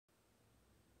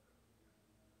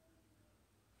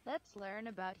Let's learn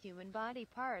about human body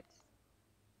parts.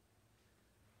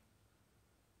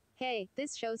 Hey,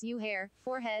 this shows you hair,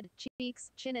 forehead,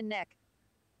 cheeks, chin and neck.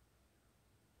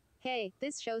 Hey,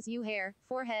 this shows you hair,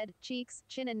 forehead, cheeks,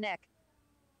 chin and neck.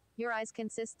 Your eyes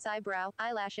consists eyebrow,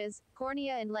 eyelashes,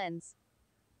 cornea and lens.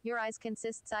 Your eyes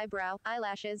consists eyebrow,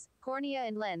 eyelashes, cornea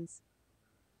and lens.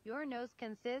 Your nose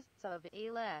consists of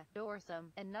ala,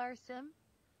 dorsum, and narsum.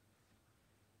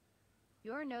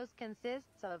 Your nose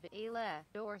consists of ala,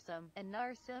 dorsum, and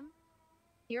narsum.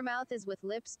 Your mouth is with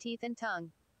lips, teeth and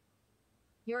tongue.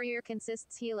 Your ear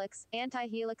consists helix,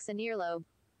 antihelix and earlobe.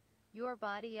 Your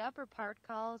body upper part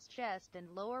calls chest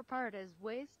and lower part is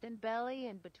waist and belly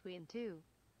and between two.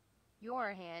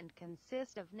 Your hand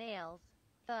consists of nails,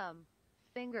 thumb,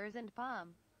 fingers and palm.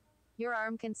 Your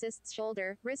arm consists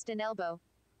shoulder, wrist and elbow.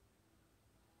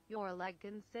 Your leg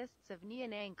consists of knee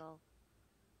and ankle.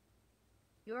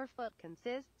 Your foot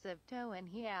consists of toe and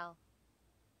heel.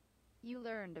 You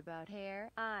learned about hair,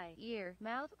 eye, ear,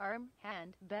 mouth, arm,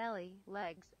 hand, belly,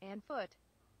 legs, and foot.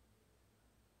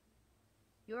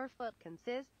 Your foot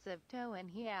consists of toe and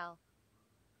heel.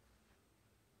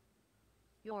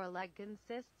 Your leg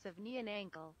consists of knee and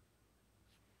ankle.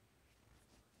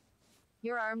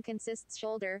 Your arm consists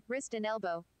shoulder, wrist and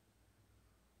elbow.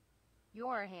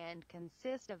 Your hand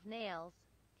consists of nails,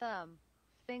 thumb,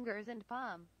 fingers and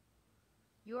palm.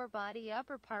 Your body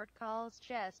upper part calls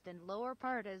chest and lower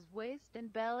part is waist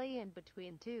and belly and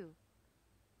between two.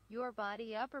 Your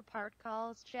body upper part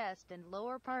calls chest and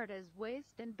lower part is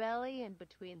waist and belly and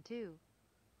between two.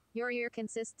 Your ear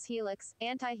consists helix,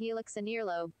 antihelix and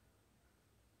earlobe.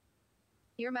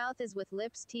 Your mouth is with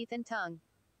lips, teeth and tongue.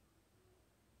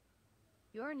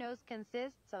 Your nose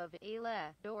consists of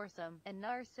ala, dorsum, and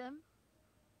narsum.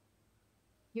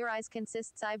 Your eyes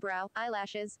consists eyebrow,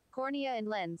 eyelashes, cornea and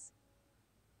lens.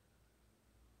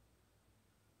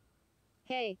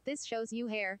 Hey, this shows you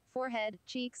hair, forehead,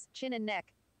 cheeks, chin and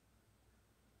neck.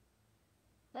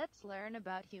 Let's learn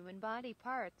about human body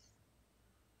parts.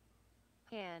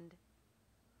 Hand,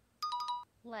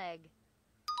 leg,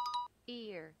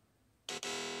 ear,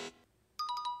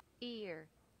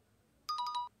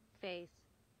 face,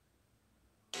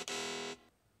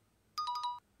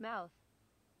 mouth,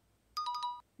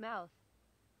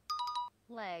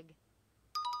 leg,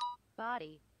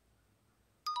 body,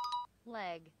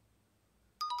 leg,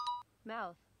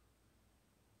 mouth,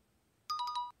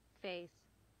 face,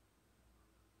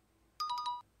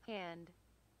 hand,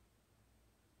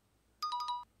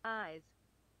 eyes,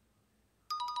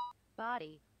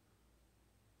 body,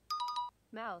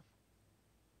 mouth,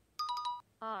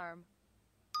 arm,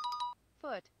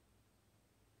 foot,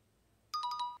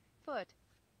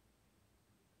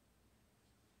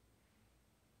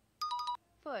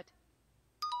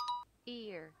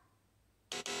 ear,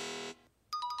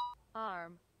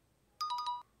 arm,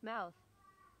 mouth,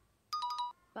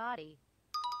 body,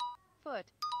 foot,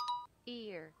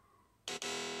 ear,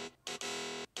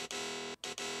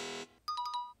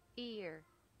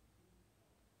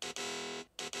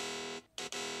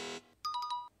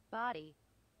 body,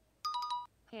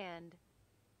 hand,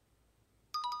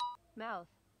 mouth,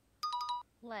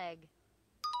 leg,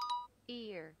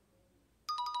 ear,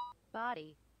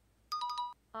 body,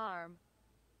 arm,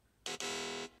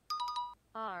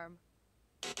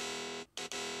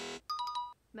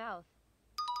 mouth,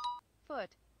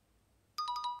 foot,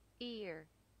 ear,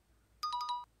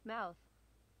 mouth,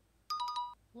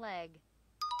 leg,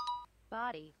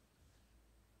 body,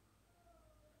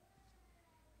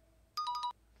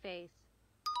 face,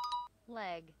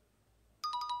 leg,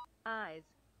 eyes,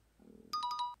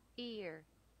 ear,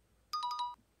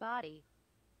 body,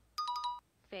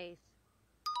 face,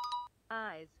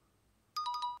 eyes,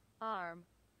 arm,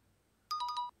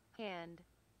 hand,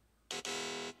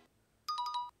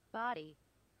 body,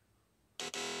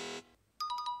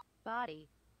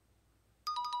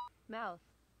 mouth,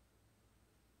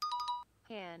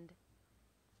 hand,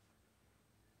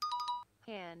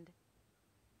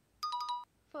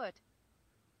 foot,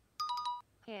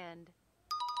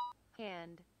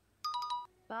 hand,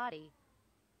 body,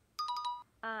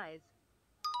 eyes,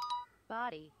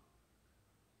 body,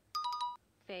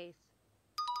 face,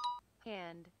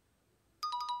 hand,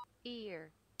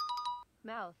 ear,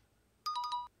 mouth,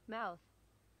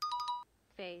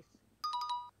 face,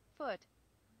 foot,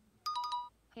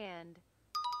 hand,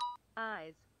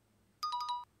 eyes,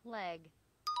 leg,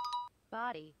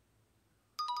 body,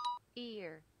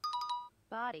 ear,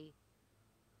 body,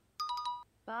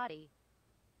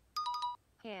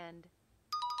 hand,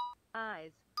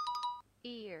 eyes,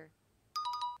 ear,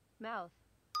 mouth,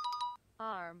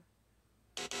 arm,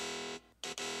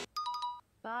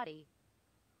 body,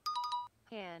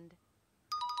 hand,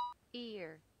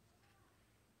 ear,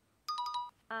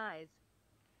 eyes,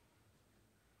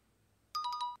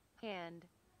 hand,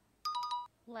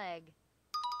 leg,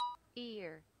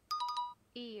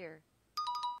 ear,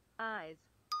 eyes,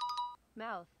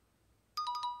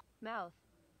 mouth,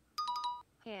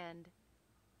 hand,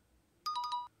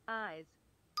 eyes,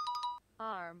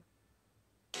 arm,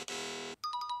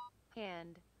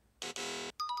 hand,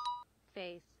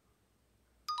 face,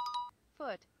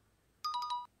 foot,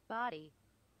 body,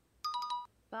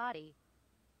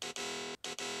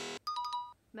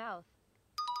 mouth,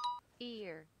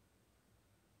 ear,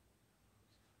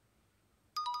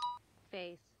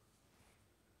 face,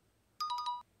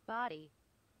 body,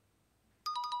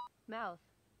 mouth,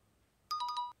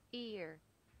 ear,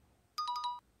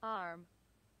 arm.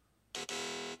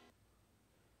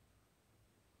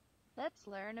 Let's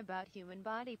learn about human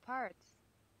body parts.